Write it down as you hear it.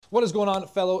What is going on,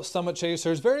 fellow Summit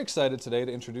Chasers? Very excited today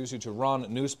to introduce you to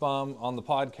Ron Nussbaum on the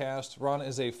podcast. Ron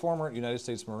is a former United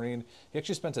States Marine. He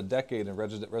actually spent a decade in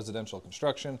residential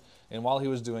construction, and while he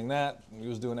was doing that, he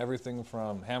was doing everything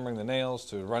from hammering the nails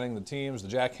to running the teams, the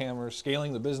jackhammers,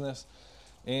 scaling the business,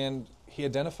 and he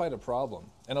identified a problem.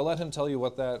 And I'll let him tell you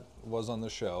what that was on the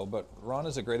show, but Ron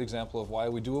is a great example of why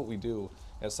we do what we do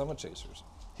as Summit Chasers.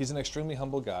 He's an extremely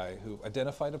humble guy who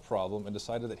identified a problem and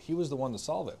decided that he was the one to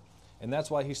solve it. And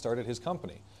that's why he started his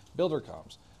company,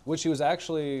 BuilderComms, which he was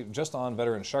actually just on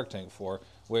Veteran Shark Tank for,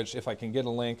 which if I can get a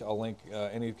link, I'll link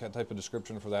any type of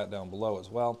description for that down below as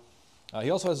well.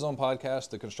 He also has his own podcast,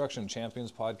 the Construction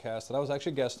Champions podcast, that I was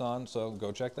actually a guest on, so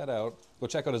go check that out. Go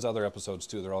check out his other episodes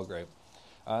too, they're all great.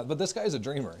 But this guy is a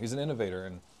dreamer, he's an innovator,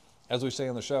 and as we say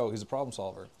on the show, he's a problem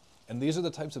solver. And these are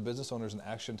the types of business owners and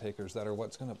action takers that are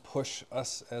what's going to push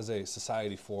us as a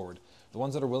society forward. The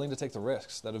ones that are willing to take the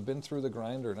risks, that have been through the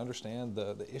grinder and understand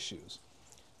the issues.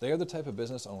 They are the type of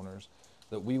business owners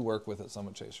that we work with at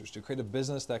Summit Chasers to create a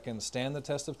business that can stand the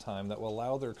test of time, that will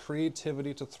allow their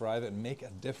creativity to thrive and make a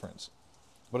difference.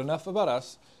 But enough about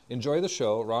us. Enjoy the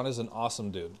show. Ron is an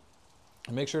awesome dude.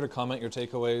 And make sure to comment your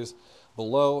takeaways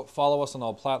below. Follow us on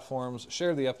all platforms.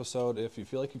 Share the episode if you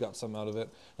feel like you got something out of it.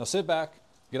 Now sit back,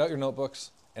 get out your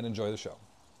notebooks, and enjoy the show.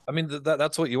 I mean,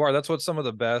 that's what you are. That's what some of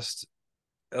the best.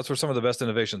 That's where some of the best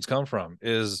innovations come from,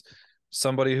 is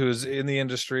somebody who's in the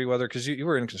industry, whether because you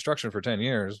were in construction for 10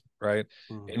 years, right?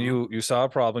 Mm-hmm. And you saw a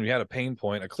problem, you had a pain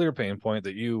point, a clear pain point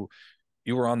that you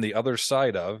were on the other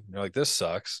side of. You're like, this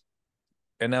sucks.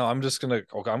 And now I'm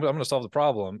gonna solve the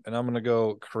problem, and I'm gonna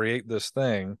go create this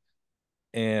thing.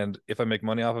 And if I make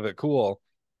money off of it, cool,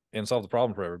 and solve the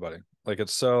problem for everybody. Like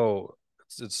it's so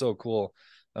cool.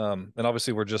 And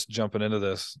obviously we're just jumping into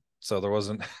this, so there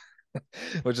wasn't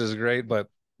which is great. But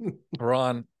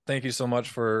Ron, thank you so much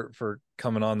for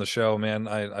coming on the show, man.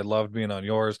 I loved being on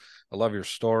yours. I love your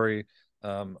story.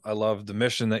 I love the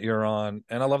mission that you're on,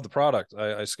 and I love the product.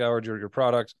 I scoured your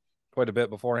product quite a bit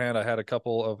beforehand. I had a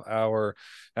couple of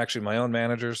my own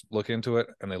managers look into it,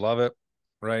 and they love it.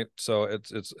 Right. So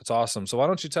it's awesome. So why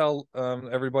don't you tell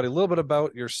everybody a little bit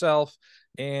about yourself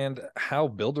and how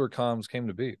BuilderComms came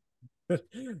to be?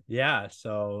 Yeah.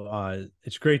 So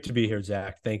it's great to be here,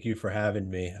 Zach. Thank you for having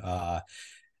me.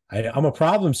 I'm a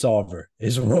problem solver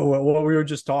is what we were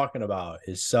just talking about.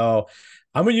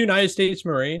 I'm a United States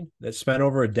Marine that spent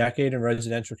over a decade in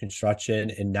residential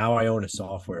construction, and now I own a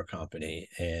software company.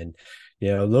 And,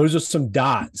 those are some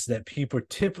dots that people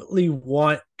typically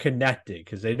want connected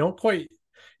because they don't quite,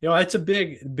 it's a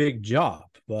big job.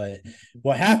 But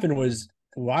what happened was,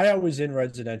 while I was in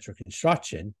residential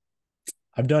construction,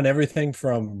 I've done everything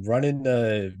from running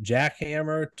the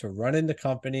jackhammer to running the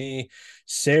company,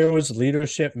 sales,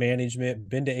 leadership, management,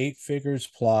 been to 8 figures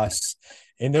plus.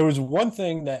 And there was one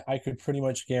thing that I could pretty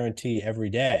much guarantee every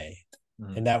day,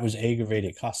 and that was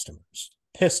aggravated customers,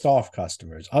 pissed off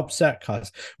customers, upset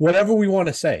customers, whatever we want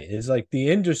to say. Is like the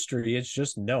industry is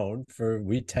just known for,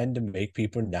 we tend to make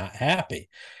people not happy.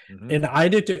 And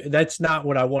that's not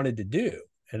what I wanted to do.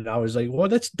 And I was like, well,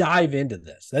 let's dive into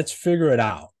this. Let's figure it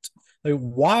out. Like,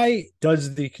 why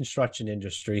does the construction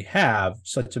industry have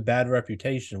such a bad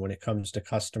reputation when it comes to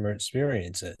customer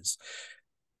experiences?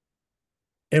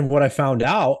 And what I found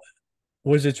out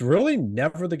was it's really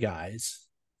never the guys.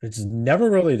 It's never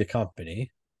really the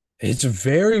company. It's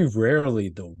very rarely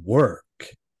the work.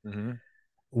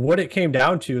 What it came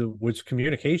down to was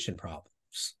communication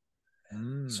problems.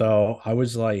 So I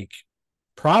was like,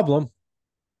 problem.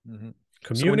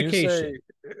 Communication. So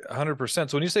 100%.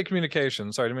 So when you say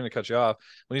communication, sorry, I didn't mean to cut you off.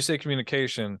 When you say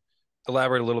communication,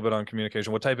 elaborate a little bit on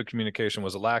communication. What type of communication?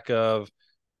 Was it lack of,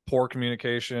 poor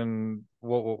communication?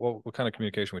 What kind of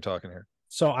communication are we talking here?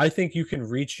 So I think you can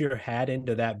reach your hat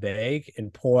into that bag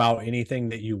and pull out anything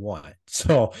that you want.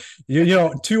 So,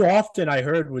 too often I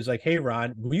heard was like, hey,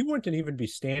 Ron, we wouldn't even be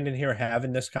standing here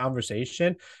having this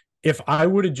conversation if I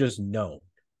would have just known.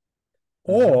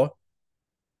 Or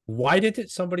why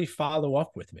didn't somebody follow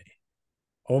up with me?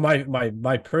 Or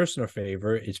my personal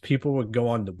favorite is people would go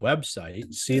on the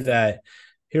website, see that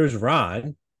here's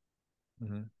Ron.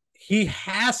 He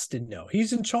has to know.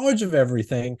 He's in charge of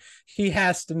everything. He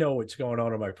has to know what's going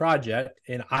on my project.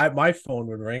 And my phone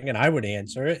would ring and I would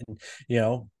answer it. And,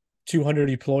 200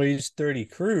 employees, 30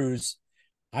 crews.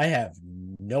 I have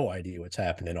no idea what's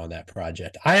happening on that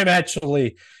project. I am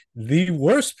actually the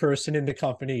worst person in the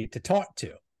company to talk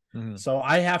to. So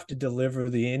I have to deliver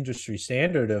the industry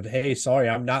standard of, hey, sorry,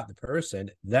 I'm not the person.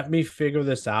 Let me figure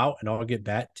this out and I'll get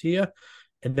back to you.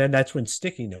 And then that's when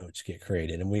sticky notes get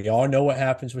created. And we all know what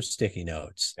happens with sticky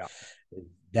notes. Yeah.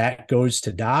 That goes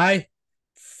to die.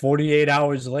 48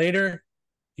 hours later,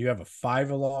 you have a 5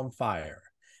 alarm fire.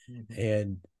 Mhm.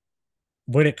 And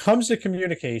when it comes to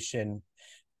communication,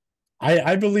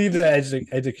 I believe that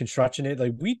as a construction,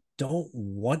 like we don't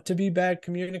want to be bad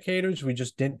communicators.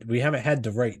 We haven't had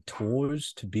the right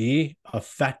tools to be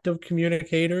effective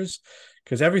communicators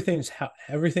because everything's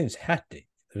hectic.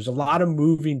 There's a lot of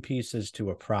moving pieces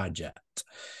to a project.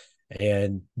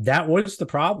 And that was the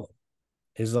problem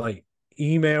is like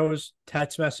emails,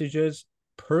 text messages,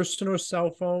 personal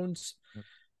cell phones,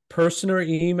 personal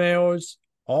emails,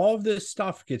 all of this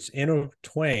stuff gets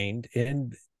intertwined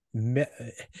and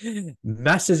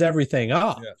messes everything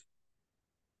up. Yeah.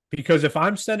 Because if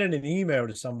I'm sending an email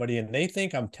to somebody and they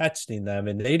think I'm texting them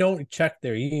and they don't check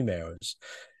their emails,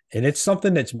 and it's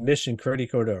something that's mission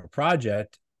critical to a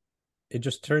project, it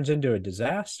just turns into a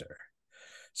disaster.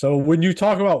 So when you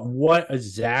talk about what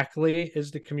exactly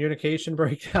is the communication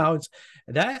breakdowns,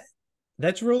 that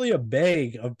that's really a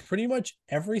bag of pretty much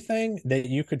everything that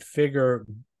you could figure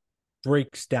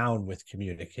breaks down with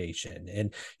communication.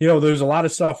 And there's a lot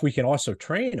of stuff we can also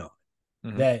train on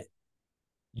Hmm. that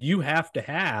you have to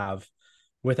have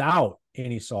without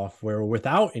any software or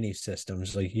without any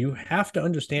systems. Like you have to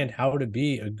understand how to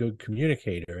be a good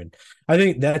communicator. And I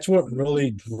think that's what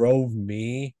really drove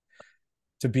me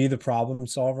to be the problem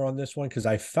solver on this one because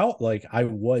I felt like I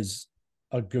was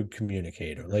a good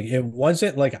communicator. Like it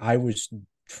wasn't like I was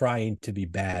trying to be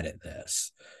bad at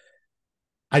this.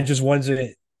 I just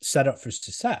wasn't set up for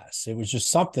success. It was just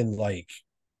something like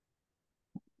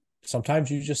sometimes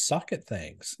you just suck at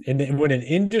things. And when an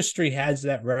industry has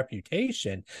that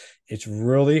reputation, it's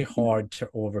really hard to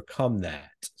overcome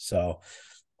that. So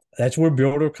that's where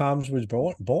Builder Comms was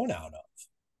born out of.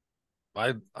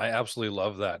 I absolutely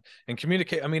love that. And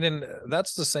communicate, I mean, and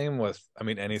that's the same with, I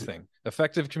mean, anything.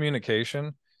 Effective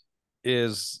communication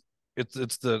is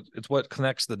it's what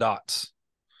connects the dots,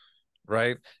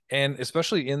 right? And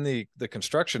especially in the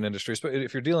construction industry,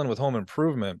 if you're dealing with home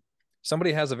improvement,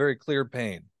 somebody has a very clear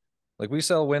pain. Like we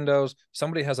sell windows,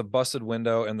 somebody has a busted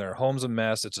window and their home's a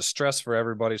mess. It's a stress for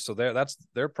everybody. So that's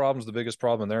their problem's the biggest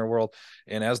problem in their world.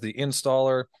 And as the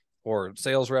installer or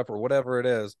sales rep or whatever it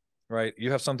is, right,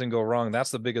 you have something go wrong.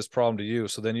 That's the biggest problem to you.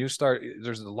 So then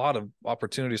there's a lot of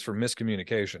opportunities for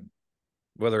miscommunication,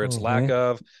 whether it's lack Mm-hmm.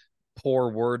 of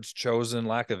poor words chosen,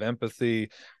 lack of empathy,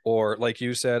 or like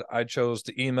you said, I chose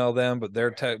to email them, but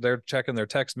they're checking their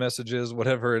text messages,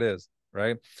 whatever it is,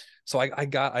 right? So I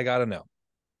got to know,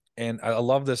 and I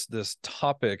love this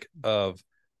topic of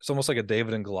it's almost like a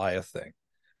David and Goliath thing,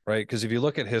 right? Because if you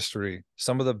look at history,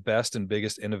 some of the best and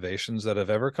biggest innovations that have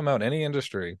ever come out in any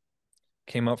industry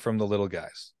came up from the little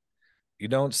guys. You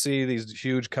don't see these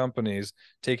huge companies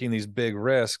taking these big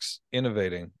risks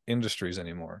innovating industries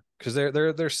anymore because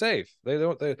they're safe.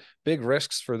 They big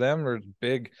risks for them are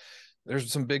big.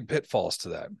 There's some big pitfalls to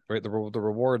that, right? The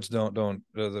rewards don't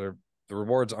the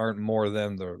rewards aren't more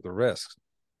than the risks.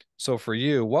 So for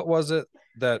you, what was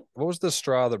the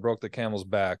straw that broke the camel's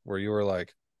back where you were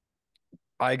like,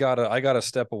 I gotta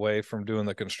step away from doing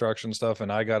the construction stuff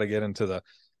and I gotta get into the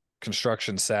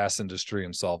construction SaaS industry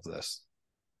and solve this?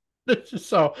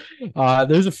 So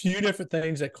there's a few different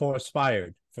things that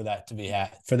conspired for that to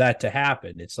for that to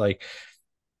happen. It's like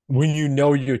when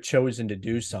you're chosen to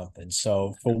do something.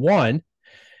 So for one,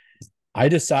 I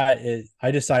decided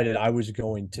I was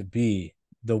going to be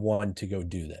the one to go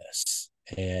do this.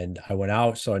 And I went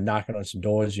out, started knocking on some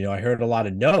doors. I heard a lot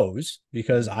of no's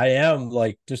because I am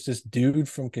like just this dude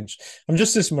I'm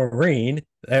just this Marine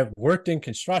that worked in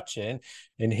construction.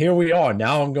 And here we are.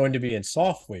 Now I'm going to be in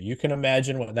software. You can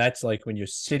imagine what that's like when you're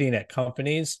sitting at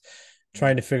companies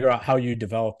trying to figure out how you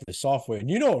develop the software. And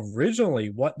originally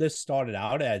what this started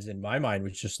out as in my mind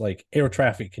was just like air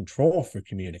traffic control for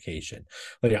communication.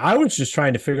 Like I was just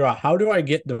trying to figure out how do I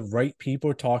get the right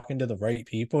people talking to the right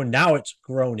people. And now it's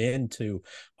grown into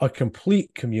a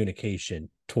complete communication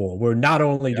tool where not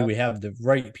only do Yeah. we have the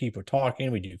right people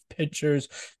talking, we do pictures,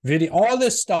 video, all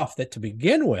this stuff that to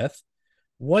begin with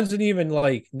wasn't even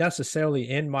like necessarily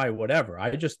in my whatever.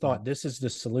 I just thought this is the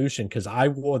solution because I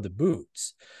wore the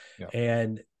boots. Yeah.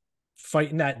 And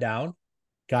fighting that down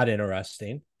got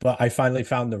interesting. But I finally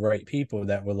found the right people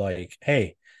that were like,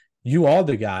 hey, you are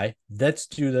the guy. Let's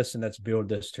do this and let's build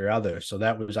this together. So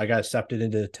I got accepted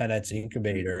into the 10X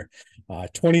incubator.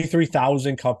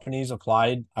 23,000 companies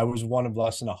applied. I was one of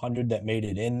less than 100 that made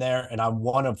it in there. And I'm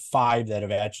one of 5 that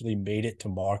have actually made it to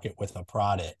market with a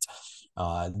product.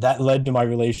 That led to my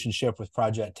relationship with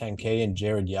Project 10K and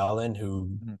Jared Yellen, who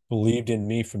Mhm. believed in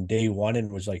me from day one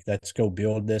and was like, let's go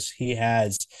build this. He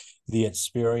has the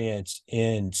experience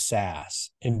in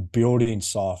SaaS, in building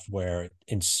software,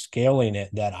 in scaling it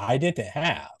that I didn't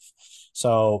have.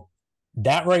 So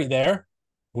that right there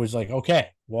was like, okay,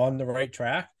 well, on the right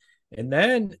track. And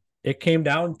then it came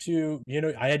down to,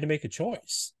 I had to make a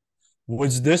choice.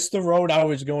 Was this the road I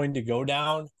was going to go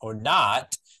down or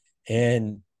not?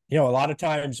 And, a lot of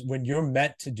times when you're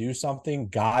meant to do something,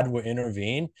 God will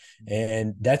intervene.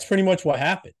 And that's pretty much what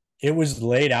happened. It was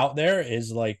laid out there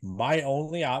is like my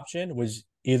only option was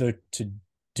either to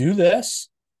do this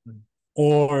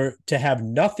or to have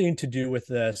nothing to do with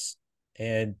this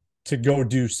and to go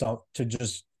do something, to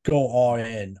just go all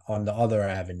in on the other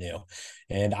avenue.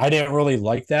 And I didn't really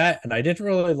like that. And I didn't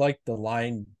really like the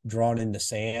line drawn in the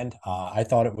sand. I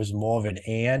thought it was more of an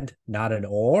and, not an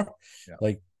or. Yeah.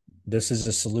 Like, this is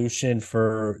a solution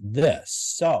for this.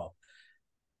 So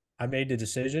I made the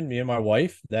decision, me and my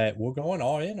wife, that we're going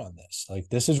all in on this. Like,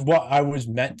 this is what I was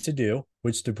meant to do,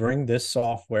 was to bring this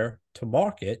software to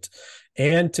market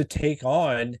and to take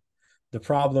on the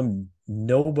problem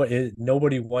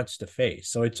nobody wants to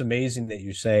face. So it's amazing that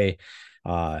you say,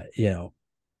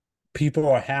 people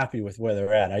are happy with where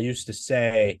they're at. I used to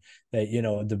say that,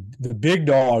 the big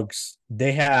dogs,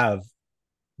 they have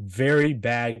very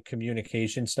bad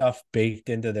communication stuff baked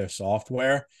into their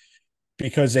software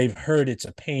because they've heard it's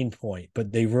a pain point,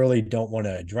 but they really don't want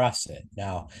to address it.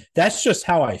 Now, that's just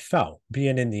how I felt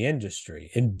being in the industry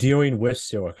and dealing with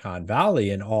Silicon Valley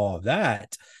and all of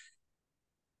that.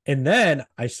 And then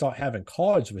I start having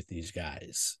calls with these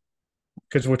guys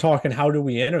because we're talking, how do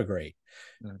we integrate?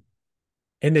 Yeah.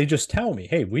 And they just tell me,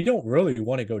 hey, we don't really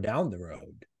want to go down the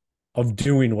road of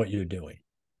doing what you're doing.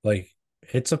 Like,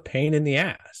 it's a pain in the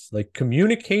ass. Like,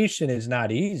 communication is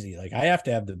not easy. Like, I have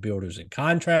to have the builders and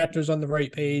contractors on the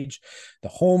right page, the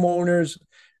homeowners.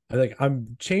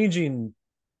 I'm changing,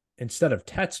 instead of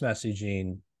text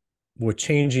messaging, we're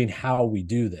changing how we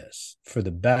do this for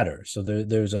the better. So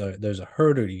there's a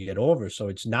hurdle to get over. So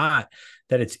it's not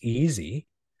that it's easy,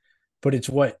 but it's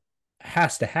what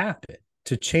has to happen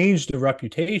to change the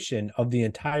reputation of the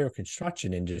entire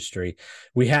construction industry.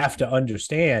 We have to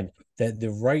understand that the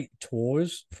right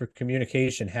tools for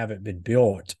communication haven't been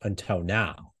built until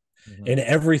now. Mm-hmm. And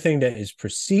everything that is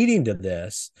preceding to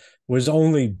this was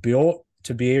only built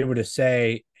to be able to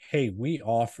say, hey, we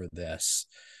offer this,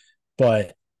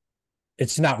 but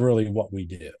it's not really what we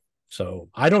do. So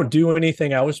I don't do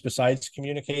anything else besides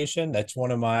communication. That's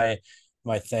one of my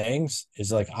things,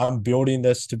 is like, I'm building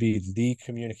this to be the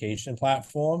communication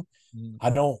platform. Mm-hmm. I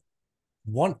don't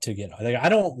want to I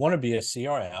don't want to be a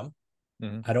CRM.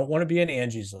 Mm-hmm. I don't want to be an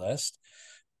Angie's List.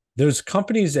 There's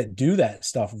companies that do that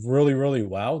stuff really, really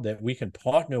well that we can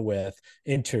partner with.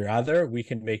 And together, we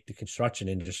can make the construction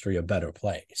industry a better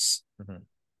place. Mm-hmm.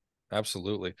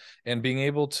 Absolutely. And being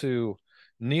able to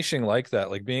niching like that,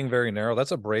 like being very narrow,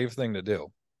 that's a brave thing to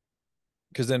do.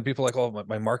 Because then people are like, oh,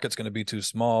 my market's going to be too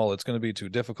small. It's going to be too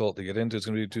difficult to get into. It's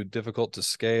going to be too difficult to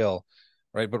scale,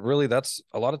 right? But really, that's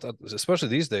a lot of, especially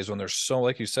these days when there's so,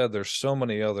 like you said, there's so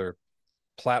many other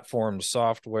platforms,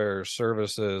 software,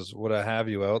 services, what have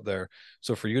you out there.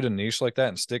 So for you to niche like that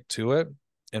and stick to it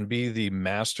and be the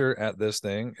master at this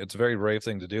thing, it's a very brave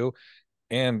thing to do.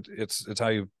 And it's how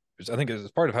you, I think it's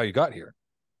part of how you got here,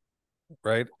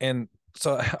 right? And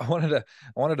so I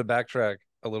wanted to backtrack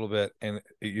a little bit, and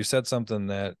you said something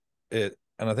and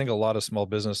I think a lot of small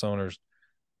business owners,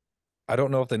 I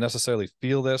don't know if they necessarily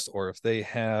feel this or if they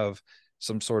have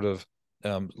some sort of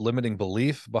limiting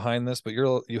belief behind this, but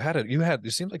you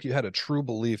seemed like you had a true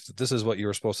belief that this is what you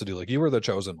were supposed to do. Like, you were the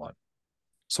chosen one.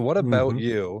 So what about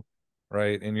you,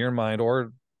 right, in your mind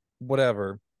or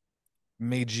whatever,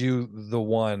 made you the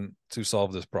one to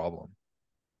solve this problem?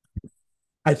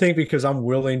 I think because I'm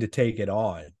willing to take it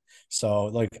on. So,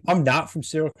 like, I'm not from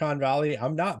Silicon Valley.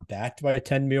 I'm not backed by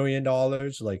 $10 million.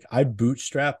 Like, I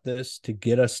bootstrapped this to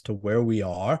get us to where we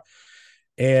are.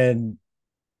 And,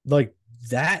 like,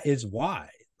 that is why.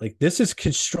 Like, this is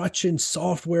construction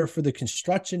software for the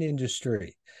construction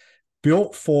industry,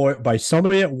 built for it by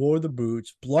somebody that wore the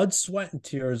boots, blood, sweat, and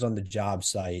tears on the job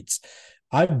sites.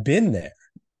 I've been there,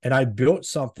 and I built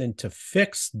something to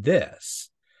fix this.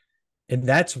 And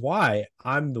that's why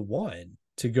I'm the one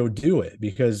to go do it,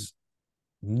 because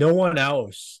no one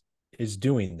else is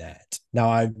doing that.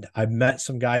 Now, I've met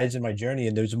some guys in my journey,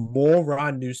 and there's more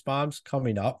Ron Nussbaums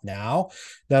coming up now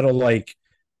that'll like,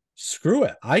 screw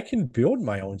it. I can build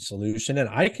my own solution and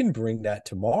I can bring that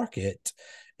to market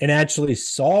and actually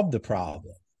solve the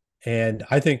problem. And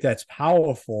I think that's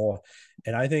powerful.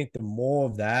 And I think the more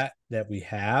of that we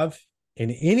have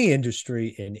in any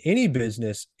industry, in any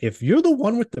business, if you're the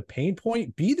one with the pain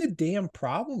point, be the damn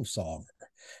problem solver.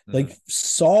 Mm-hmm. Like,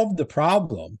 solve the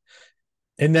problem.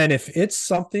 And then if it's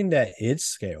something that is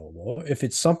scalable, if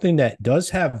it's something that does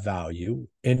have value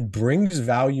and brings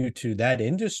value to that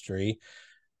industry,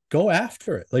 go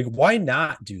after it. Like, why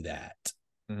not do that?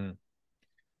 Mhm.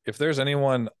 If there's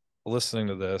anyone listening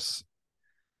to this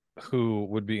who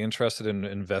would be interested in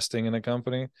investing in a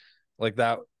company like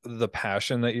that, the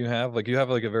passion that you have, like you have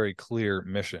like a very clear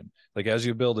mission. Like as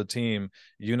you build a team,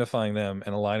 unifying them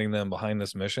and aligning them behind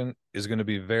this mission is going to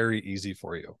be very easy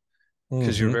for you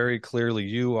because you're Mm-hmm. very clearly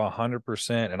you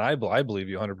 100%, and I believe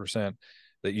you 100%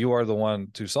 that you are the one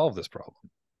to solve this problem.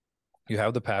 You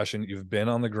have the passion, you've been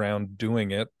on the ground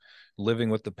doing it, living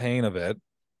with the pain of it,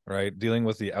 right? Dealing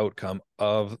with the outcome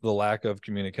of the lack of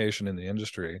communication in the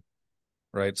industry,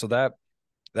 right? So that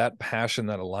passion,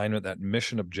 that alignment, that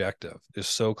mission objective is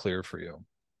so clear for you.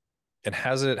 And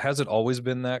has it always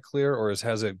been that clear, or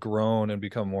has it grown and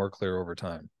become more clear over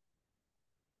time?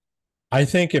 I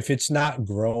think if it's not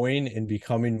growing and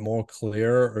becoming more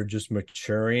clear or just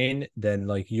maturing, then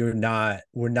like we're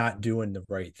not doing the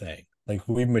right thing. Like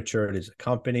we've matured as a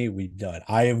company,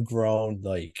 I have grown.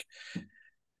 Like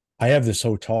I have this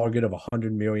whole target of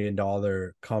 $100 million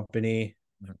company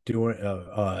doing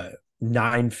a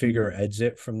 9-figure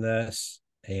exit from this.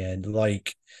 And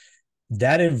like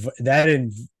that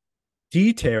in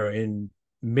detail and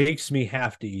makes me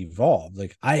have to evolve.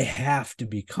 Like I have to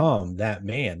become that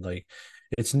man. Like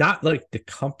it's not like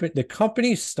the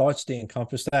company starts to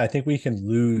encompass that. I think we can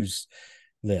lose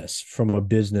this from a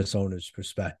business owner's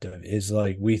perspective is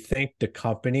like we think the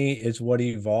company is what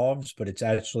evolves, but it's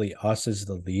actually us as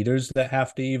the leaders that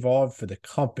have to evolve for the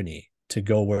company to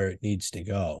go where it needs to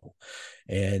go.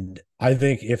 And I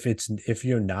think if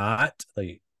you're not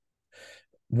like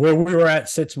where we were at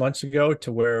 6 months ago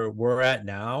to where we're at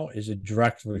now is a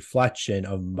direct reflection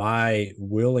of my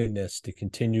willingness to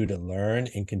continue to learn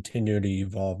and continue to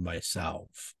evolve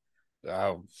myself.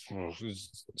 I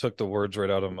took the words right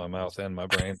out of my mouth and my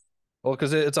brain. Well,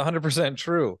 because it's 100%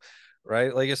 true,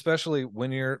 right? Like especially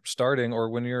when you're starting, or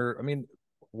when you're, I mean,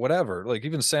 whatever. Like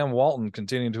even Sam Walton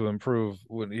continued to improve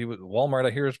when he was Walmart.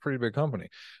 I hear is a pretty big company.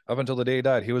 Up until the day he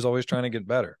died, he was always trying to get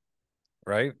better,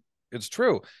 right? It's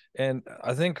true. And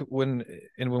I think when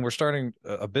we're starting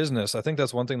a business, I think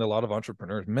that's one thing that a lot of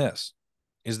entrepreneurs miss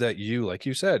is that you, like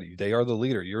you said, they are the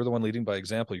leader. You're the one leading by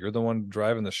example. You're the one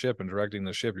driving the ship and directing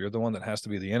the ship. You're the one that has to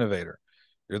be the innovator.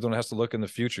 You're the one that has to look in the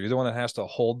future. You're the one that has to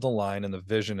hold the line and the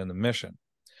vision and the mission.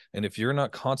 And if you're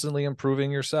not constantly improving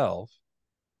yourself,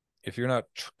 if you're not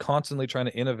constantly trying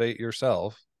to innovate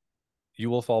yourself, you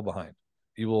will fall behind.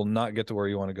 You will not get to where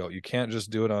you want to go. You can't just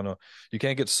do it you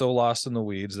can't get so lost in the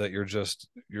weeds that you're just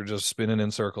spinning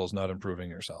in circles, not improving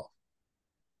yourself.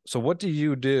 So what do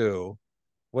you do?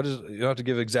 What is, you don't have to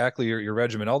give exactly your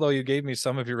regimen, although you gave me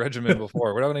some of your regimen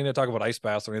before. We're not going to talk about ice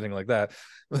baths or anything like that.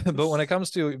 But when it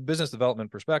comes to business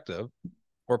development perspective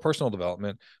or personal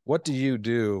development, what do you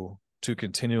do to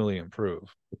continually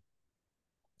improve?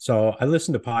 So I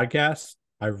listen to podcasts,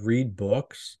 I read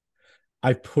books,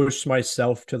 I push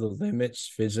myself to the limits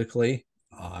physically,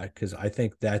 because I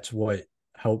think that's what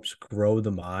helps grow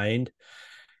the mind.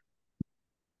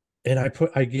 And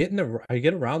I get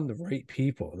around the right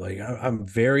people. Like I'm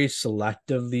very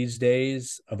selective these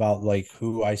days about like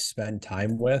who I spend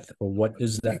time with or what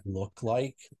does that look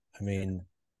like. I mean,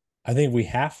 I think we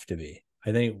have to be.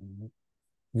 I think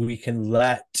we can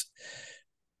let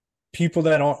people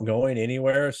that aren't going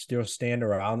anywhere still stand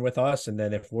around with us, and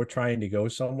then if we're trying to go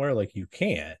somewhere, like you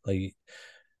can't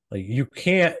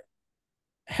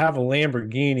have a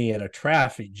Lamborghini in a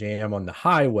traffic jam on the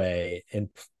highway and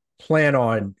plan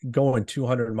on going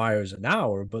 200 miles an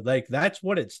hour. But like, that's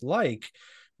what it's like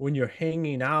when you're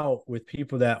hanging out with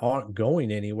people that aren't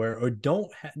going anywhere or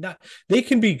not, they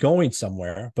can be going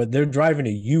somewhere, but they're driving a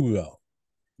Yugo.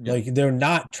 Yeah. Like they're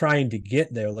not trying to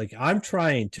get there. Like I'm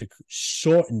trying to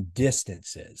shorten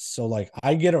distances. So like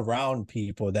I get around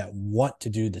people that want to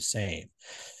do the same.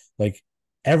 Like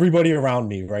everybody around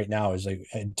me right now is like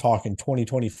talking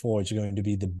 2024 is going to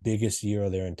be the biggest year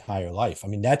of their entire life. I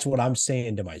mean, that's what I'm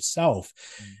saying to myself.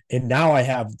 And now I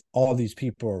have all these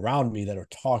people around me that are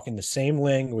talking the same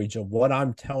language of what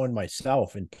I'm telling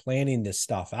myself and planning this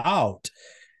stuff out.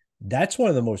 That's one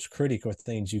of the most critical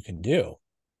things you can do.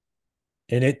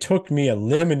 And it took me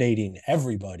eliminating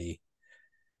everybody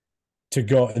to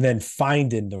go and then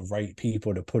finding the right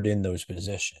people to put in those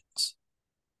positions.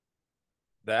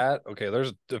 That okay,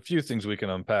 there's a few things we can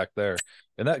unpack there.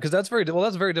 And that, because that's very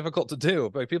difficult to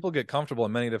do. Like people get comfortable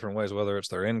in many different ways, whether it's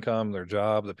their income, their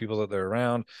job, the people that they're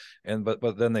around, and but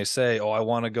then they say, oh, I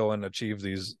want to go and achieve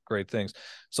these great things.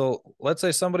 So let's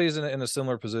say somebody's in a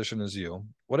similar position as you.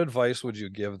 What advice would you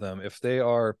give them if they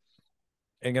are,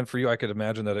 again, for you, I could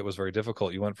imagine that it was very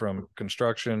difficult. You went from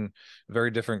construction, very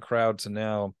different crowd, to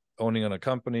now owning on a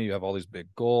company, you have all these big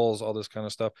goals, all this kind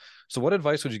of stuff. So what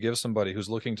advice would you give somebody who's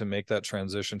looking to make that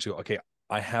transition to, okay,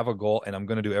 I have a goal and I'm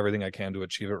going to do everything I can to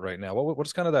achieve it right now?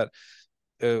 What's kind of that,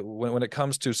 when it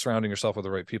comes to surrounding yourself with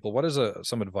the right people, what is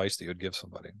some advice that you would give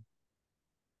somebody?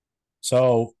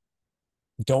 So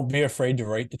don't be afraid to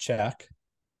write the check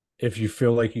if you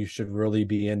feel like you should really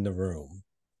be in the room.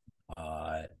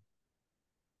 Uh,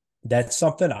 that's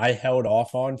something I held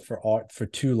off on for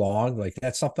too long. Like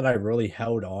that's something I really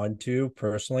held on to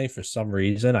personally for some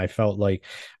reason. I felt like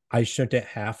I shouldn't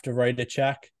have to write a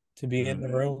check to be in the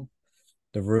room.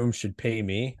 The room should pay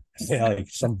me. Yeah, like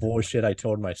some bullshit I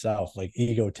told myself, like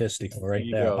egotistical right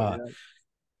there, Ego, huh? yeah.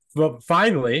 But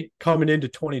finally, coming into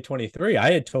 2023,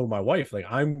 I had told my wife, like,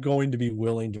 I'm going to be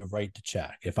willing to write the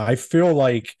check. If I feel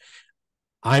like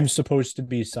I'm supposed to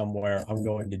be somewhere, I'm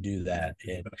going to do that.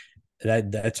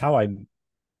 And that's how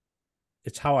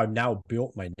it's how I've now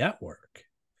built my network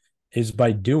is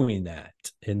by doing that.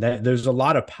 And that there's a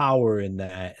lot of power in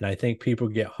that. And I think people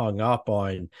get hung up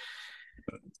on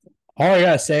all I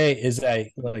gotta say is that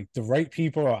like the right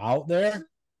people are out there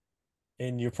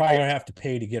and you're probably gonna have to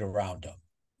pay to get around them.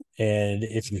 And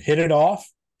if you hit it off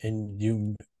and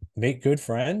you make good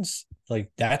friends, like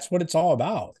that's what it's all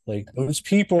about. Like those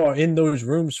people are in those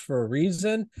rooms for a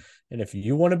reason. And if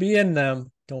you want to be in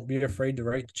them, don't be afraid to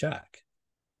write the check.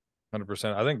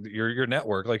 100%. I think your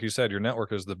network, like you said, your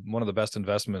network is the one of the best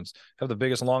investments, have the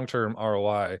biggest long-term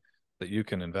ROI that you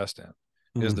can invest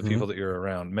in, is the Mm-hmm. people that you're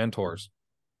around, mentors,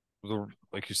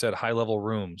 like you said, high level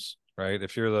rooms, right?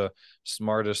 If you're the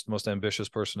smartest, most ambitious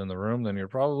person in the room, then you're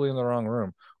probably in the wrong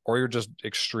room, or you're just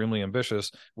extremely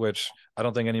ambitious, which I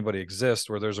don't think anybody exists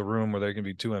where there's a room where they can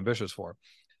be too ambitious for,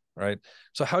 right?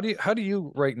 So how do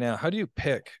you right now, how do you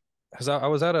pick? Because I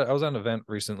was at an event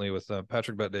recently with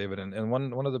Patrick Bet David, and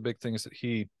one of the big things that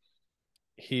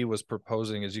he was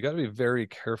proposing is you got to be very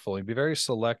careful and be very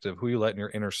selective who you let in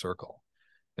your inner circle.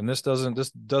 And this doesn't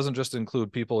just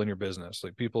include people in your business,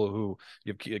 like people who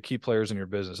you have key players in your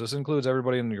business. This includes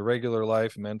everybody in your regular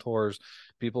life, mentors,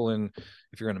 people in,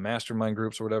 if you're in a mastermind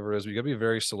groups or whatever it is. You got to be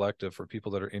very selective for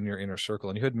people that are in your inner circle.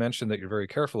 And you had mentioned that you're very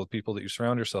careful with people that you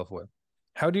surround yourself with.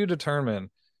 How do you determine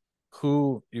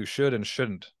who you should and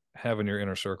shouldn't have in your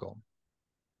inner circle?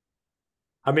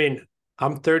 I mean,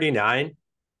 I'm 39.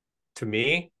 To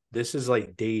me, this is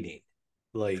like dating.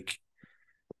 Like,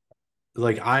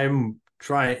 like I'm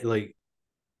trying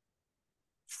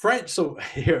friend. So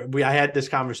here I had this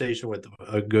conversation with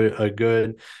a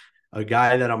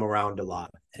guy that I'm around a lot.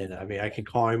 And I mean, I can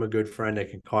call him a good friend. I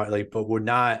can call it like, but we're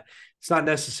not, it's not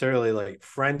necessarily like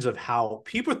friends of how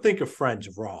people think of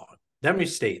friends wrong. Let me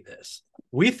state this.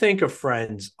 We think of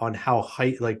friends on how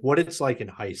like what it's like in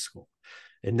high school.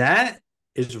 And that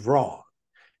is wrong.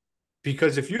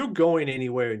 Because if you're going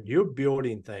anywhere and you're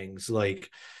building things like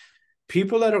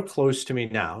people that are close to me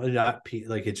now, not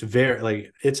like it's very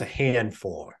like it's a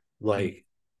handful, like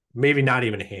maybe not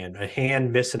even a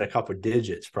hand missing a couple of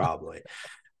digits probably.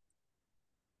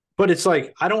 But it's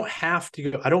like I don't have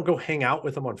to go, I don't go hang out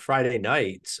with them on Friday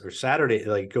nights or Saturday,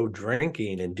 like go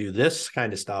drinking and do this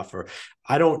kind of stuff, or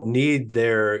I don't need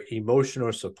their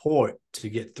emotional support to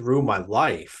get through my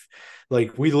life.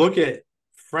 Like we look at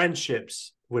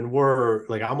friendships when we're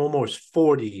like I'm almost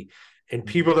 40, and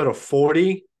people that are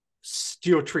 40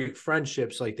 still treat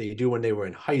friendships like they do when they were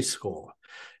in high school.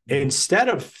 Instead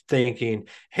of thinking,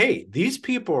 hey, these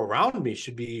people around me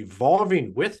should be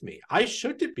evolving with me. I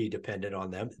shouldn't be dependent on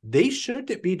them. They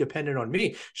shouldn't be dependent on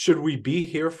me. Should we be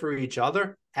here for each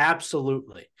other?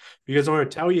 Absolutely. Because I'm going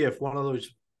to tell you, if one of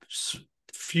those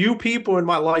few people in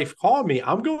my life call me,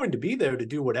 I'm going to be there to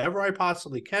do whatever I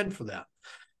possibly can for them.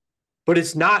 But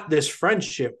it's not this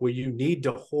friendship where you need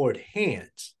to hoard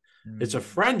hands. It's a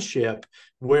friendship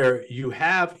where you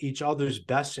have each other's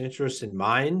best interests in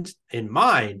mind,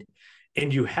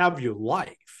 and you have your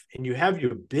life and you have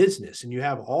your business and you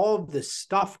have all of this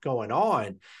stuff going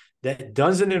on that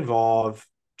doesn't involve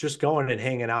just going and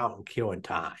hanging out and killing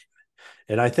time.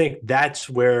 And I think that's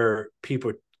where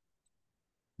people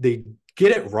they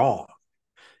get it wrong.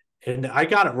 And I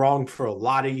got it wrong for a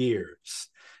lot of years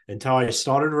until I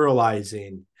started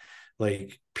realizing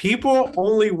like people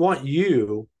only want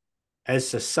you as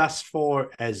successful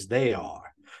as they are.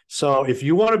 So if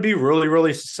you want to be really,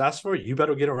 really successful, you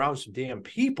better get around some damn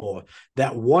people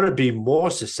that want to be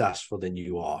more successful than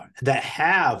you are, that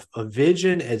have a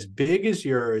vision as big as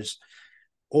yours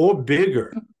or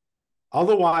bigger.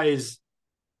 Otherwise,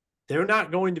 they're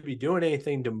not going to be doing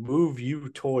anything to move you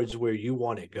towards where you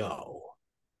want to go.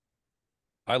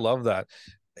 I love that,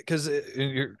 because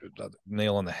you're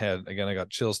nail on the head. Again, I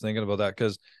got chills thinking about that,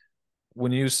 because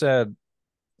when you said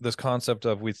this concept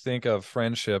of, we think of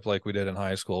friendship like we did in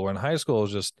high school, where in high school it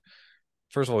was just,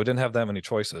 first of all, we didn't have that many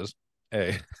choices.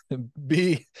 A,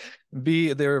 B,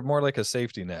 they're more like a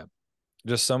safety net.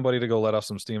 Just somebody to go let off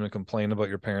some steam and complain about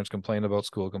your parents, complain about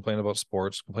school, complain about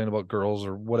sports, complain about girls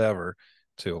or whatever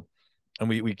too. And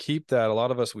we keep that, a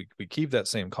lot of us, we keep that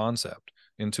same concept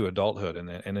into adulthood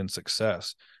and in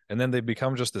success. And then they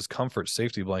become just this comfort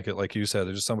safety blanket. Like you said,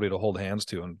 they're just somebody to hold hands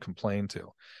to and complain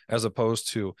to, as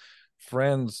opposed to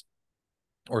friends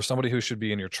or somebody who should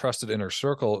be in your trusted inner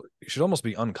circle. You should almost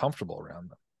be uncomfortable around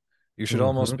them. You should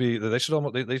almost be, they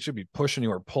should be pushing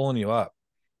you or pulling you up,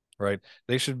 right?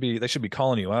 They should be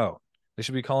calling you out. They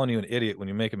should be calling you an idiot when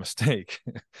you make a mistake,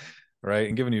 right?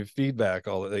 And giving you feedback.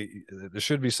 There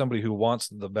should be somebody who wants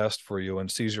the best for you and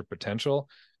sees your potential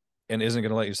and isn't going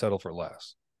to let you settle for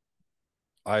less.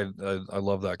 I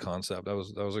love that concept. That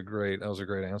was a great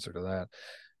answer to that.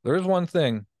 There is one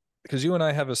thing, because you and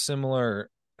I have a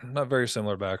similar, not very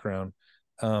similar background,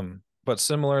 but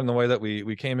similar in the way that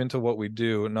we came into what we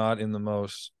do, not in the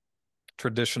most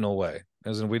traditional way,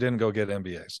 as in we didn't go get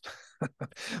MBAs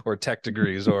or tech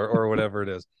degrees or whatever it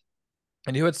is.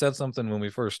 And you had said something when we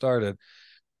first started,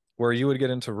 where you would get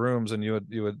into rooms and you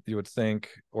would think,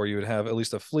 or you would have at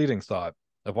least a fleeting thought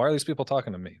of, why are these people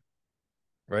talking to me?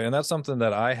 Right. And that's something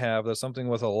that I have. That's something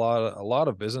with a lot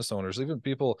of business owners, even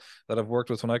people that I've worked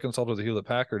with when I consulted with Hewlett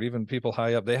Packard, even people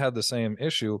high up, they had the same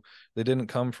issue. They didn't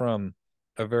come from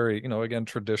a very, again,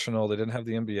 traditional, they didn't have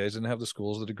the MBAs, didn't have the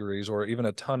schools, the degrees, or even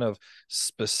a ton of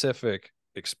specific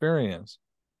experience,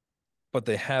 but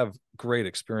they have great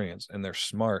experience and they're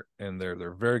smart and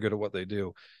they're very good at what they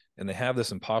do. And they have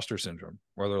this imposter syndrome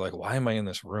where they're like, why am I in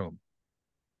this room?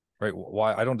 Right?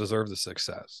 Why? I don't deserve the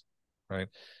success. Right?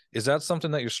 Is that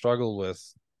something that you struggled with?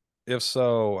 If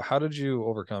so, how did you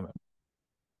overcome it?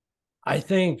 I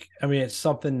mean, it's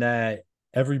something that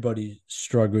everybody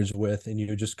struggles with, and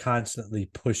you're just constantly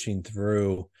pushing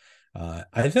through.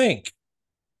 I think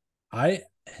I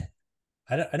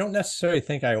don't necessarily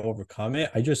think I overcome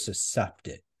it. I just accept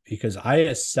it, because I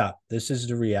accept this is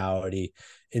the reality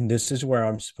and this is where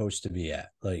I'm supposed to be at.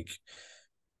 Like,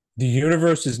 the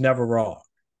universe is never wrong.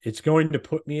 It's going to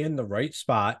put me in the right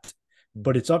spot,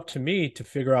 but it's up to me to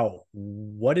figure out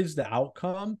what is the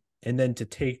outcome and then to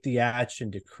take the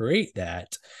action to create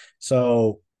that.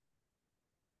 So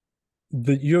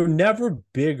you're never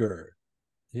bigger.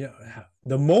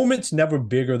 The moment's never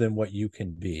bigger than what you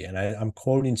can be. And I'm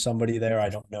quoting somebody there. I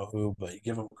don't know who, but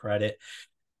give them credit.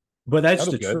 But that's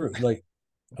Sounded the good. truth. Like,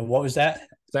 what was that?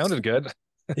 Sounded good.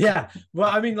 Yeah. Well,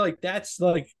 I mean, like, that's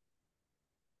like,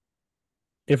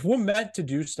 if we're meant to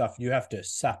do stuff, you have to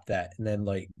accept that and then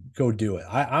like go do it.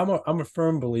 I'm a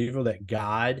firm believer that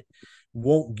God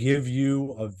won't give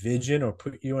you a vision or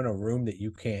put you in a room that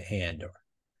you can't handle.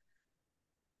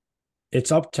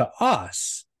 It's up to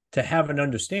us to have an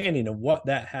understanding of what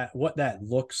that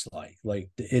looks like. Like,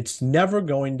 it's never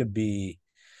going to be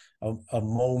a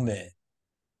moment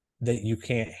that you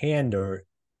can't handle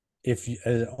if you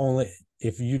only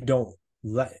if you don't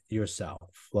let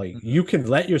yourself. Like, you can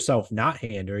let yourself not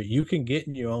handle it. You can get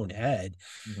in your own head.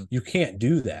 You can't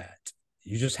do that.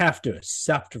 You just have to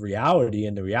accept reality.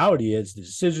 And the reality is the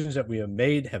decisions that we have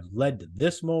made have led to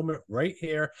this moment right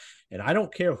here. And I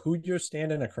don't care who you're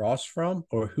standing across from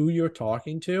or who you're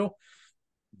talking to.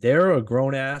 They're a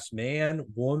grown-ass man,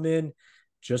 woman,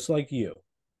 just like you.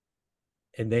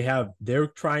 And they're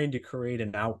trying to create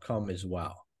an outcome as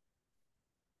well.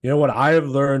 You know what I have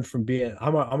learned from being,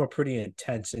 I'm a pretty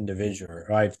intense individual.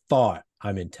 Or I've thought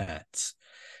I'm intense.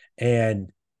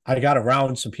 And I got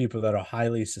around some people that are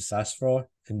highly successful,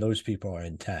 and those people are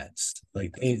intense.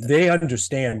 Like, they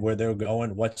understand where they're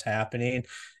going, what's happening,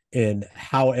 and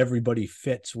how everybody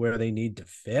fits where they need to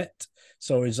fit.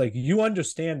 So it's like, you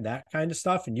understand that kind of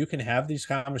stuff and you can have these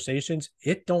conversations.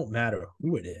 It don't matter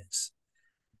who it is.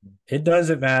 It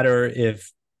doesn't matter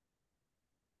if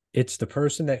it's the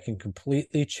person that can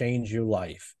completely change your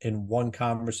life in one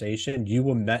conversation. You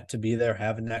were meant to be there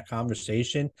having that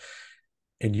conversation,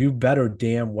 and you better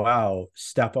damn well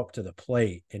step up to the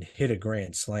plate and hit a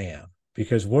grand slam,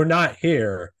 because we're not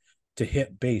here to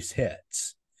hit base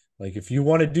hits. Like, if you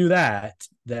want to do that,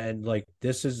 then like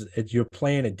you're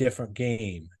playing a different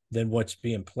game than what's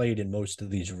being played in most of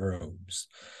these rooms.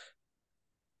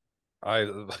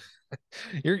 I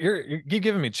you keep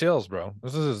giving me chills, bro.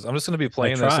 I'm just gonna be I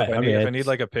playing this try. if I need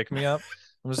like a pick me up.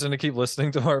 I'm just gonna keep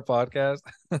listening to our podcast.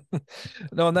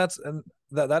 No, and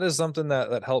that is something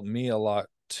that helped me a lot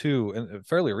too, and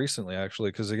fairly recently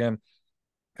actually, because again,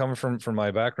 coming from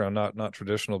my background, not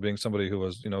traditional, being somebody who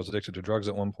was, was addicted to drugs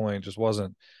at one point, just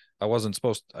wasn't. I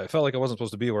felt like I wasn't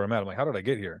supposed to be where I'm at. I'm like, how did I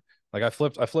get here? Like I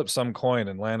flipped some coin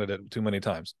and landed it too many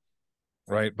times.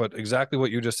 Right. But exactly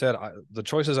what you just said, the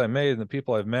choices I made and the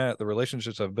people I've met, the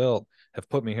relationships I've built have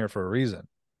put me here for a reason.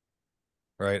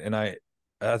 Right. And I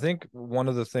think one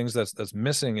of the things that's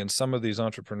missing in some of these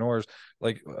entrepreneurs,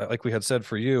 like we had said,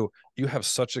 for you have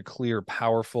such a clear,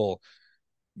 powerful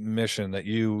mission that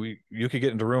you could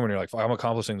get into a room and you're like, I'm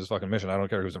accomplishing this fucking mission. I don't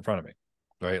care who's in front of me.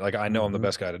 Right. Like I know I'm the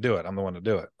best guy to do it. I'm the one to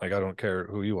do it. Like I don't care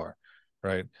who you are.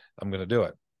 Right. I'm going to do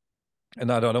it.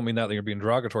 And I don't mean that you're being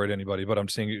derogatory to anybody, but I'm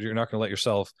saying you're not going to let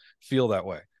yourself feel that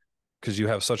way because you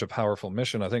have such a powerful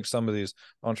mission. I think some of these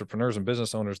entrepreneurs and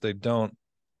business owners, I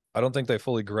don't think they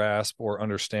fully grasp or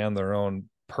understand their own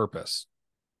purpose.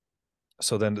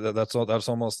 So then that's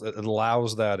almost, it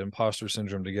allows that imposter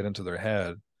syndrome to get into their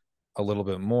head a little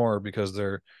bit more because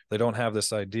they don't have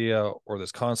this idea or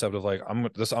this concept of like, I'm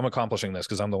accomplishing this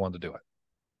because I'm the one to do it.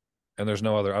 And I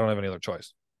don't have any other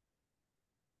choice.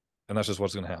 And that's just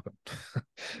what's going to happen.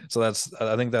 So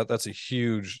I think that's a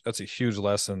huge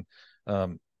lesson.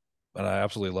 And I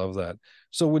absolutely love that.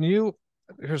 So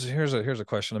here's a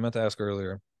question I meant to ask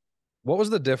earlier. What was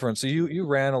the difference? So you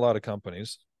ran a lot of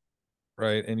companies,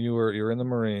 right? And you were in the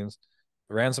Marines,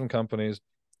 ran some companies,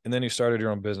 and then you started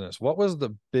your own business. What was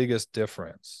the biggest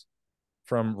difference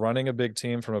from running a big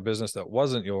team from a business that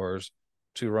wasn't yours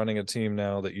to running a team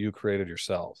now that you created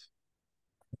yourself?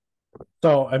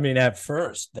 So, I mean, at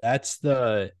first, that's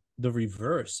the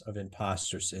reverse of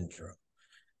imposter syndrome.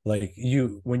 Like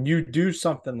when you do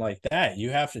something like that,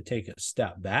 you have to take a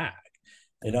step back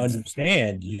and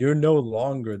understand you're no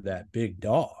longer that big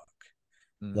dog.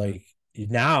 Like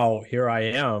now, here I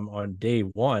am on day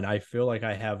one. I feel like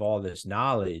I have all this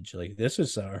knowledge. Like this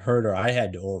is a hurdle I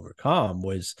had to overcome.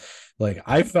 Was like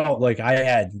I felt like I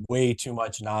had way too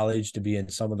much knowledge to be in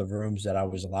some of the rooms that I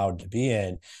was allowed to be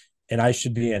in, and I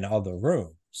should be in other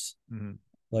rooms.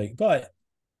 Like, but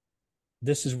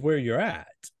this is where you're at.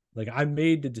 Like I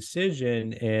made the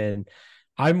decision, and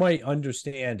I might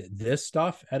understand this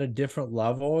stuff at a different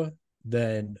level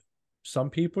than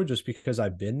some people just because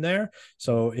I've been there.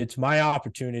 So it's my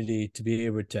opportunity to be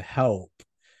able to help,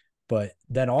 but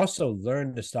then also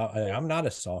learn the stuff. I'm not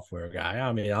a software guy.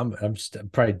 I mean, I'm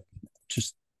probably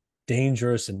just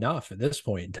dangerous enough at this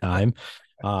point in time.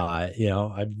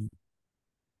 I've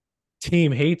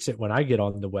team hates it when I get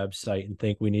on the website and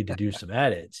think we need to do some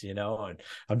edits, and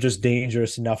I'm just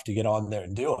dangerous enough to get on there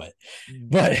and do it.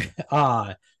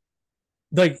 But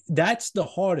like that's the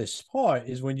hardest part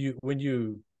is when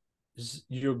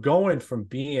you're going from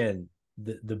being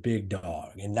the big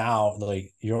dog and now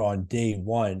like you're on day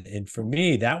one. And for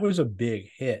me, that was a big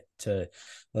hit to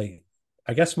like,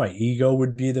 I guess my ego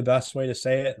would be the best way to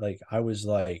say it. Like I was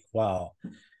like, wow,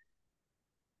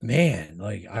 man,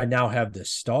 like I now have this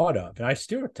startup and I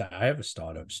have a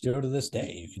startup still to this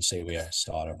day. You can say we have a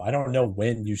startup. I don't know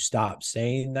when you stop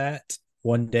saying that.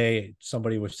 One day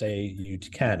somebody would say you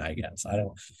can, I guess.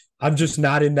 I'm just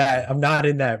not in that. I'm not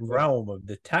in that realm of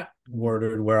the tech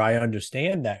world where I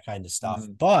understand that kind of stuff.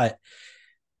 But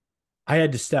I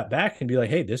had to step back and be like,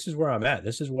 hey, this is where I'm at.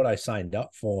 This is what I signed up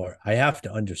for. I have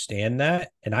to understand that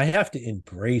and I have to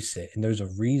embrace it. And there's a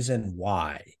reason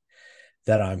why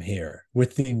that I'm here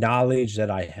with the knowledge that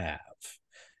I have.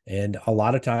 And a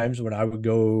lot of times when I would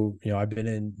go, I've been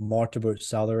in multiple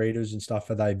accelerators and stuff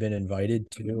that I've been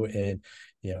invited to. And,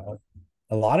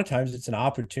 a lot of times it's an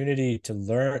opportunity to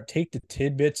learn, take the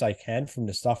tidbits I can from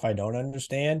the stuff I don't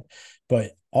understand,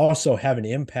 but also have an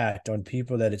impact on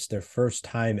people that it's their first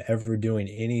time ever doing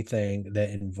anything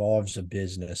that involves a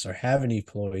business or having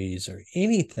employees or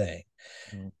anything.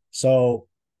 So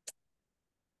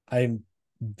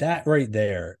that right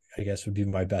there, I guess, would be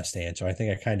my best answer. I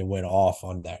think I kind of went off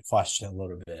on that question a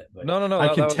little bit, but no,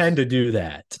 I can tend to do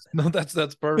that. No,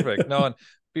 that's perfect. No, and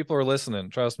people are listening.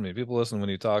 Trust me, people listen when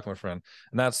you talk, my friend,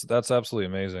 and that's absolutely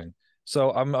amazing.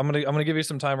 So I'm gonna give you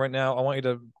some time right now. I want you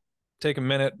to take a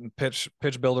minute and pitch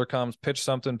Builder Comes, pitch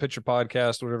something, pitch your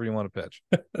podcast, whatever you want to pitch.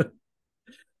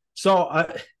 So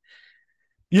I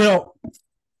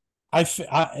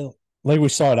like we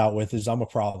started out with is I'm a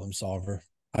problem solver.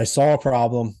 I saw a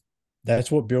problem. That's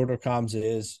what BuilderComs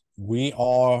is. We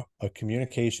are a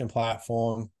communication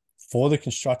platform for the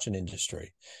construction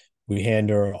industry. We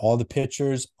handle all the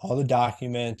pictures, all the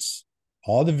documents,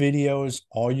 all the videos,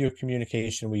 all your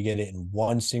communication. We get it in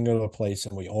one singular place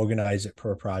and we organize it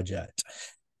per project.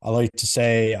 I like to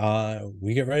say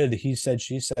we get rid of the he said,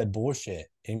 she said bullshit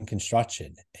in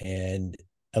construction and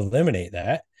eliminate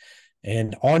that.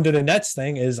 And on to the next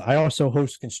thing is I also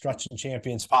host Construction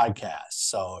Champions podcast.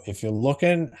 So if you want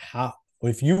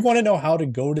to know how to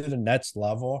go to the next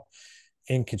level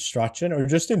in construction or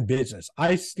just in business,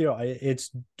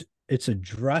 it's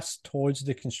addressed towards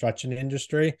the construction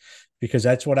industry because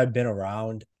that's what I've been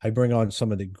around. I bring on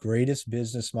some of the greatest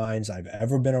business minds I've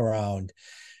ever been around.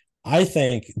 I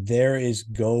think there is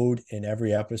gold in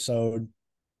every episode.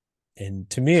 And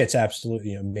to me, it's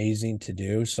absolutely amazing to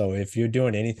do. So if you're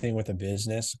doing anything with a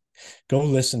business, go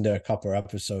listen to a couple of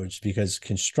episodes because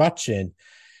construction,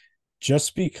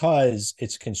 just because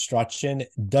it's construction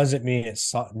doesn't mean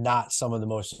it's not some of the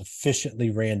most efficiently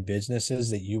ran businesses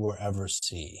that you will ever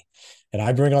see. And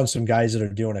I bring on some guys that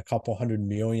are doing a couple hundred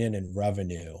million in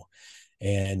revenue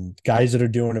and guys that are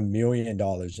doing $1 million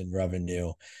in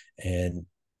revenue, and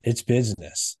it's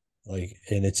business.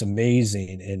 And it's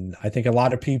amazing. And I think a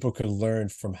lot of people could learn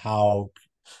from how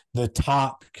the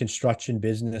top construction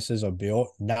businesses are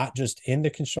built, not just in the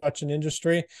construction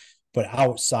industry, but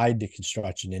outside the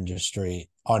construction industry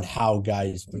on how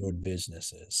guys build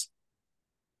businesses.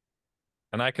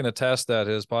 And I can attest that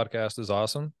his podcast is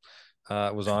awesome.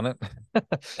 Was on it.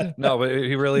 No, but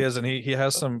he really is, and he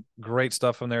has some great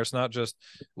stuff in there. It's not just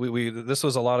we this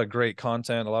was a lot of great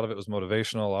content. A lot of it was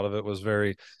motivational. A lot of it was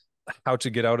very how to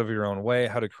get out of your own way,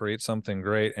 how to create something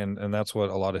great, and that's what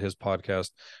a lot of his podcast.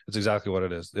 It's exactly what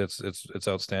it is. It's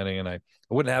outstanding, and I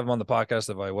wouldn't have him on the podcast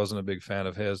if I wasn't a big fan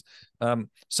of his.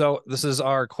 So this is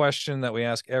our question that we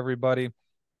ask everybody.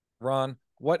 Ron,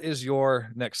 what is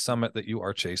your next summit that you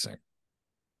are chasing?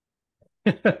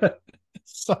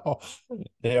 So,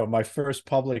 my first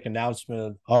public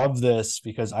announcement of this,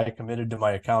 because I committed to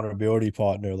my accountability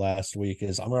partner last week,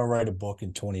 is I'm going to write a book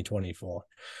in 2024.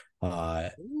 I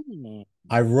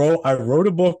wrote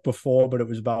a book before, but it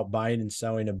was about buying and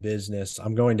selling a business.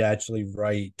 I'm going to actually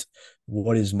write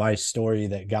what is my story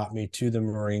that got me to the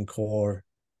Marine Corps,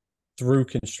 through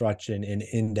construction, and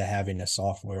into having a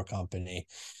software company.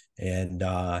 And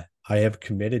I have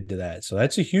committed to that. So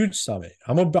that's a huge summit.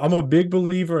 I'm a big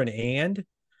believer in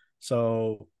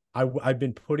so I've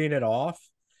been putting it off,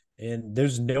 and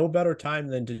there's no better time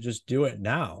than to just do it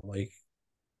now.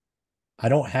 I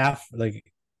don't have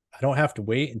to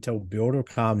wait until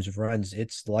BuilderComs runs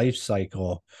its life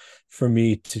cycle for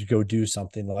me to go do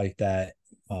something like that.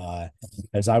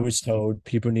 As I was told,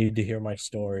 people need to hear my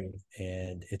story,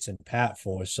 and it's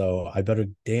impactful. So I better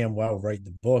damn well write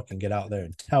the book and get out there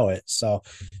and tell it. So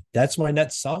that's my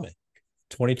next summit,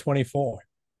 2024.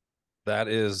 That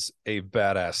is a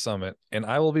badass summit, and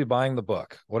I will be buying the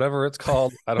book, whatever it's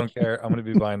called. I don't care. I'm going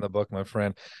to be buying the book, my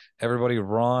friend. Everybody,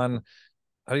 Ron,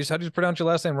 how do you pronounce your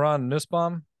last name? Ron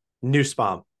Nussbaum?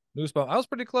 Nussbaum. Nussbaum. I was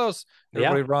pretty close.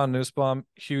 Everybody, yeah. Ron Nussbaum,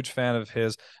 huge fan of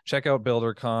his. Check out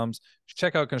BuilderComs.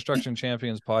 Check out Construction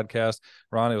Champions podcast.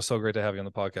 Ron, it was so great to have you on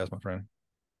the podcast, my friend.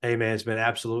 Hey, man, it's been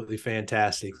absolutely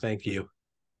fantastic. Thank you.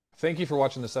 Thank you for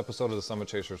watching this episode of the Summit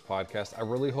Chasers podcast. I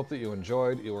really hope that you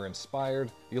enjoyed, you were inspired,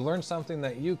 you learned something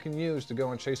that you can use to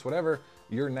go and chase whatever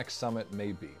your next summit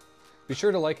may be. Be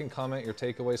sure to like and comment your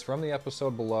takeaways from the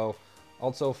episode below.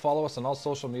 Also, follow us on all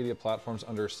social media platforms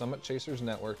under Summit Chasers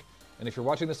Network. And if you're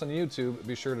watching this on YouTube,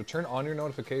 be sure to turn on your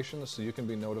notifications so you can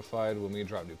be notified when we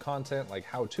drop new content like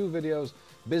how-to videos,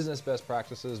 business best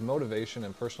practices, motivation,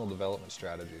 and personal development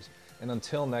strategies. And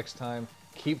until next time,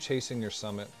 keep chasing your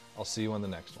summit. I'll see you on the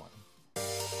next one.